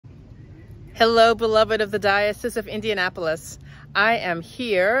Hello, beloved of the Diocese of Indianapolis. I am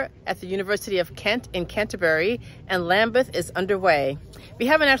here at the University of Kent in Canterbury, and Lambeth is underway. We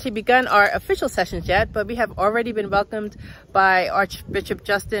haven't actually begun our official sessions yet, but we have already been welcomed by Archbishop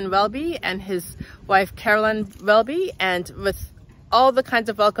Justin Welby and his wife Caroline Welby, and with all the kinds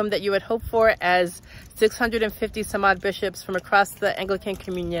of welcome that you would hope for as 650 some odd bishops from across the Anglican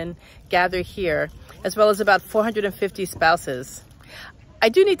Communion gather here, as well as about 450 spouses. I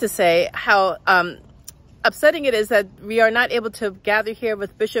do need to say how upsetting it is that we are not able to gather here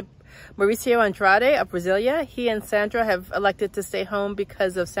with Bishop Mauricio Andrade of Brasilia. He and Sandra have elected to stay home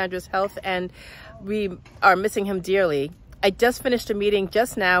because of Sandra's health, and we are missing him dearly. I just finished a meeting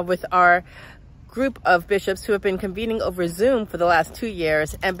just now with our group of bishops who have been convening over Zoom for the last 2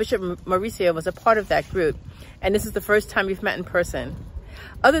 years, and Bishop Mauricio was a part of that group, and this is the first time we've met in person.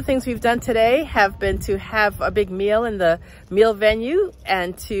 Other things we've done today have been to have a big meal in the meal venue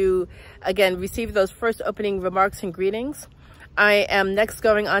and to, again, receive those first opening remarks and greetings. I am next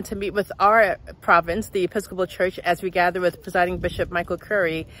going on to meet with our province, the Episcopal Church, as we gather with Presiding Bishop Michael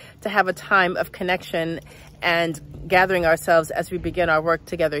Curry to have a time of connection and gathering ourselves as we begin our work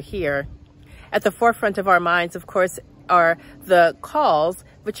together here. At the forefront of our minds, of course, are the calls,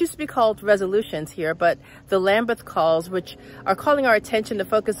 which used to be called resolutions here, but the Lambeth calls, which are calling our attention to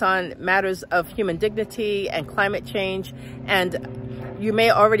focus on matters of human dignity and climate change. And you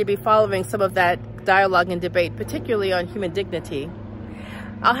may already be following some of that dialogue and debate, particularly on human dignity.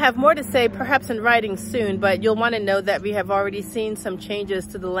 I'll have more to say perhaps in writing soon, but you'll want to know that we have already seen some changes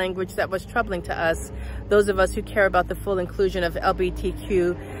to the language that was troubling to us, those of us who care about the full inclusion of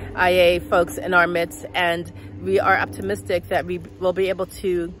LGBTQIA folks in our midst, and we are optimistic that we will be able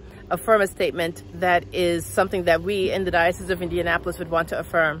to affirm a statement that is something that we in the Diocese of Indianapolis would want to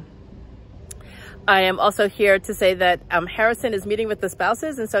affirm. I am also here to say that Harrison is meeting with the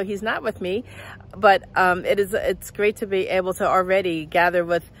spouses, and so he's not with me, but it's great to be able to already gather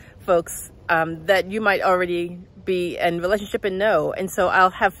with folks that you might already be in relationship and know. And so I'll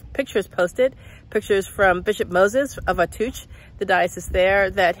have pictures posted, pictures from Bishop Moses of Atouch, the diocese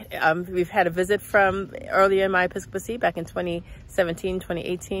there, that we've had a visit from earlier in my episcopacy back in 2017,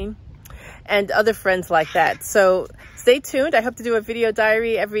 2018. And other friends like that. So stay tuned. I hope to do a video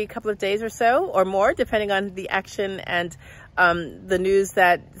diary every couple of days or so, or more, depending on the action and the news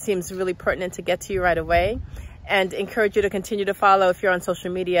that seems really pertinent to get to you right away. And encourage you to continue to follow if you're on social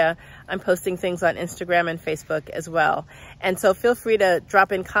media. I'm posting things on Instagram and Facebook as well. And so feel free to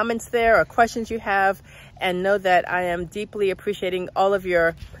drop in comments there or questions you have, and know that I am deeply appreciating all of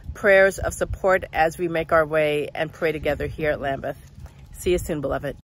your prayers of support as we make our way and pray together here at Lambeth. See you soon, beloved.